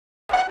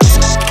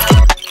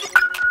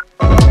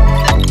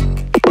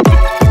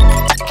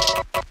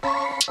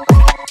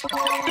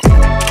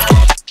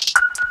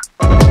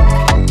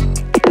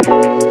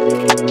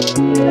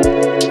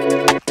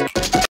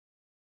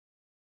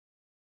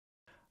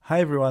Hi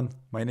everyone,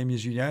 my name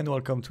is Julien and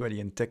welcome to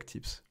Adyen Tech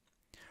Tips.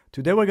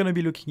 Today we're going to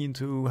be looking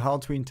into how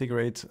to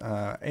integrate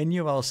any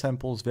of our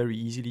samples very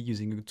easily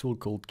using a tool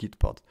called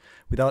Gitpod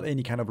without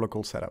any kind of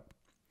local setup.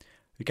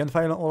 You can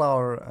find all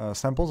our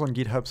samples on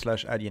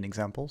GitHub/Adyen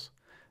examples.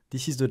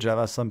 This is the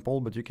Java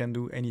sample, but you can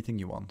do anything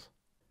you want.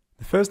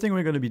 The first thing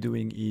we're going to be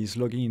doing is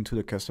logging into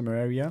the customer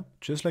area.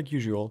 Just like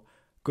usual,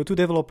 go to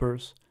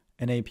developers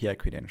and API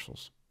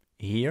credentials.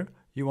 Here,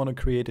 you want to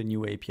create a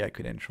new API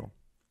credential.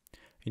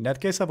 In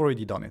that case, I've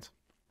already done it.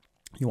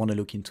 You want to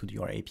look into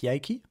your API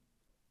key.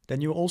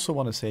 Then you also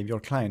want to save your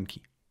client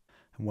key.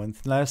 And one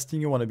last thing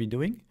you want to be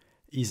doing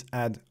is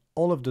add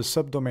all of the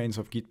subdomains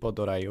of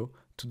gitpod.io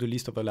to the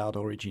list of allowed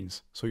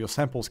origins, so your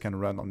samples can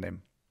run on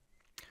them.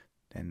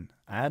 Then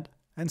add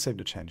and save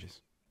the changes.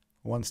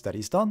 Once that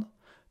is done,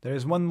 there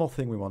is one more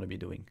thing we want to be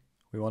doing.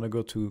 We want to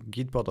go to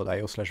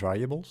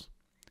gitpod.io/variables,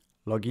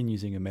 log in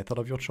using a method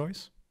of your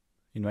choice.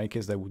 In my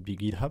case, that would be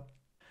GitHub,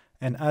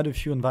 and add a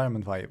few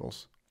environment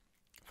variables.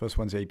 First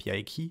one's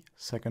API key,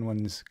 second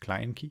one is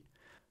client key.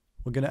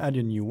 We're going to add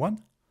a new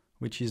one,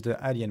 which is the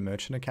Adyen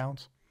merchant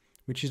account,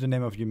 which is the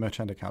name of your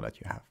merchant account that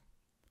you have.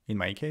 In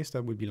my case,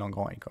 that would be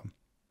Langrand Icon.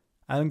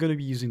 I'm going to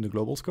be using the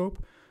global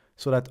scope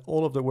so that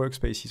all of the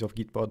workspaces of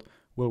Gitpod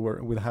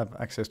will have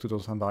access to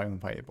those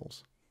environment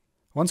variables.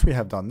 Once we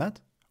have done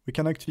that, we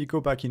can actually go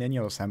back in any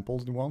other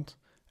samples we want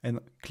and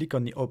click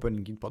on the Open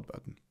in Gitpod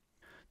button.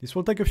 This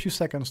will take a few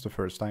seconds the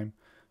first time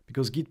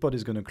because Gitpod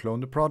is going to clone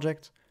the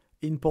project,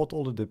 import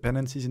all the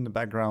dependencies in the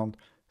background,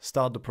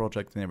 start the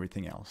project and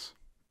everything else.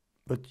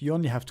 But you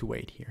only have to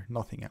wait here,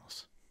 nothing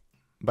else.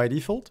 By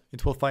default,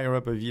 it will fire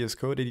up a VS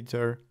Code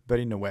editor, but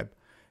in the web.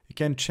 You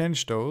can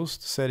change those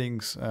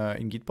settings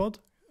in Gitpod.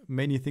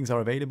 Many things are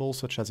available,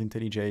 such as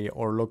IntelliJ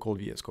or local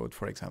VS Code,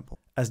 for example.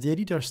 As the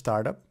editor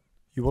starts up,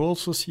 you will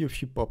also see a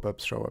few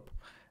pop-ups show up.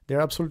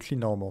 They're absolutely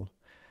normal.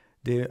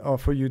 They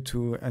offer you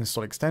to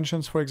install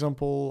extensions, for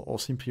example, or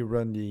simply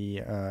run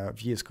the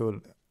VS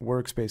Code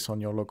workspace on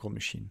your local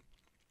machine.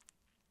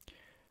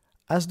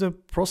 As the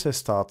process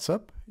starts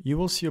up, you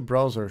will see a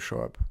browser show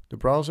up. The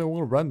browser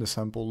will run the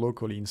sample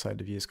locally inside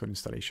the VS Code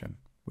installation,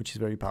 which is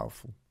very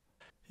powerful.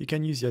 You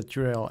can use that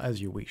URL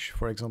as you wish,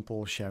 for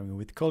example, sharing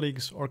with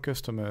colleagues or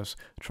customers,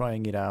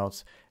 trying it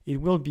out.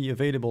 It will be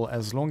available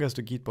as long as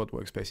the Gitpod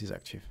workspace is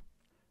active.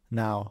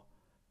 Now,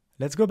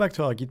 let's go back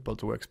to our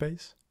Gitpod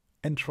workspace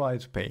and try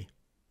to pay.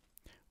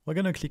 We're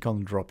going to click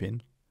on Drop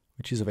In,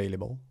 which is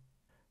available,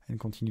 and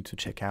continue to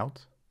check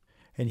out.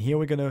 And here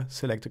we're going to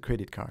select a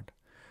credit card.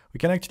 We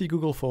can actually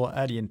Google for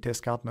Adyen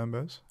test card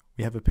numbers.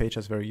 We have a page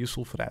that's very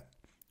useful for that,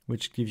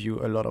 which gives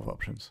you a lot of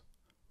options.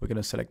 We're going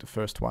to select the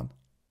first one,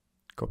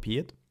 copy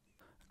it,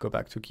 go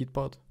back to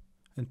Gitpod,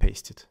 and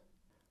paste it.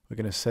 We're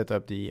going to set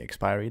up the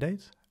expiry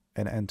date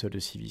and enter the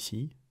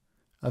CVC,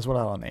 as well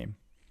as our name,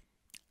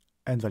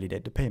 and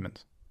validate the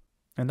payment.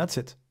 And that's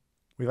it.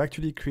 We've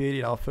actually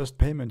created our first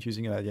payment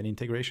using an Adyen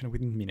integration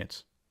within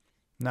minutes.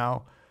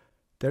 Now,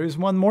 there is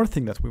one more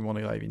thing that we want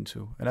to dive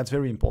into, and that's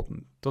very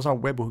important. Those are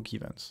webhook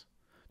events.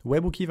 The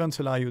webhook events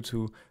allow you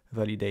to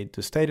validate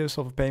the status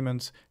of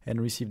payments and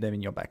receive them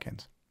in your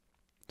backend.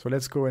 So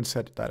let's go and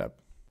set that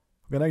up.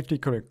 We're going to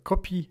actually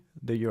copy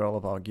the URL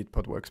of our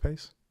Gitpod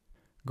workspace,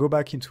 go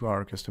back into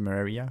our customer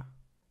area,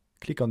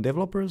 click on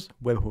Developers,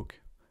 Webhook,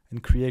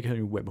 and create a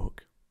new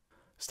webhook.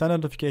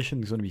 Standard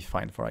notification is going to be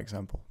fine, for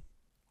example.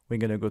 We're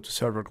going to go to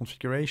Server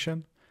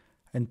Configuration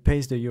and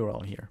paste the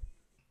URL here.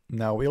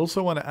 Now, we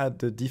also want to add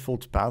the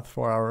default path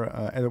for our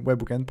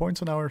webhook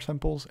endpoints on our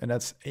samples, and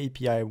that's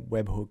API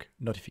webhook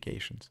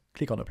notifications.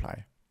 Click on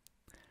Apply.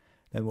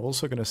 Then we're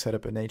also going to set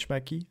up an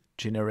HMAC key,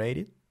 generate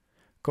it,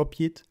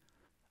 copy it,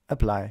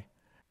 apply,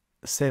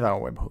 save our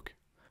webhook.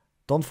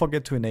 Don't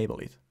forget to enable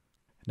it.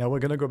 Now we're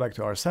going to go back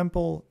to our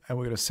sample, and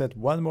we're going to set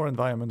one more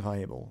environment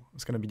variable.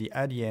 It's going to be the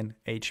Adyen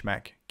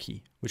HMAC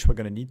key, which we're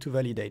going to need to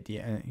validate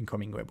the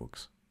incoming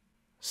webhooks.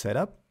 Set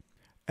up,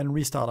 and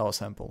restart our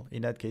sample,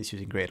 in that case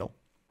using Gradle.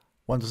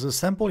 Once the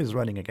sample is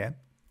running again,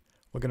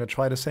 we're going to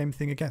try the same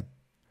thing again.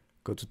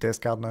 Go to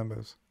test card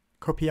numbers,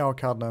 copy our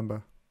card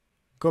number,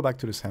 go back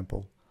to the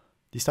sample.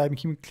 This time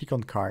click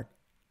on card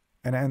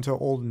and enter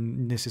all the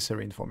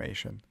necessary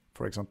information.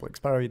 For example,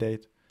 expiry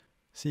date,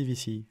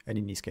 CVC, and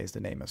in this case,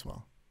 the name as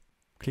well.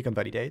 Click on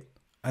validate,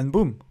 and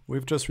boom,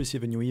 we've just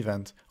received a new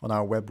event on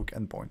our webhook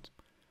endpoint.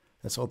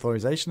 That's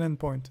authorization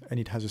endpoint, and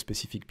it has a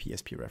specific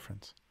PSP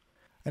reference.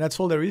 And that's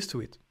all there is to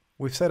it.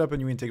 We've set up a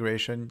new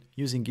integration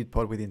using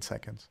Gitpod within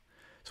seconds.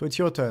 So it's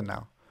your turn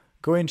now.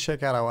 Go and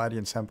check out our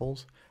Adyen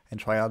samples and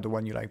try out the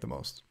one you like the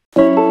most.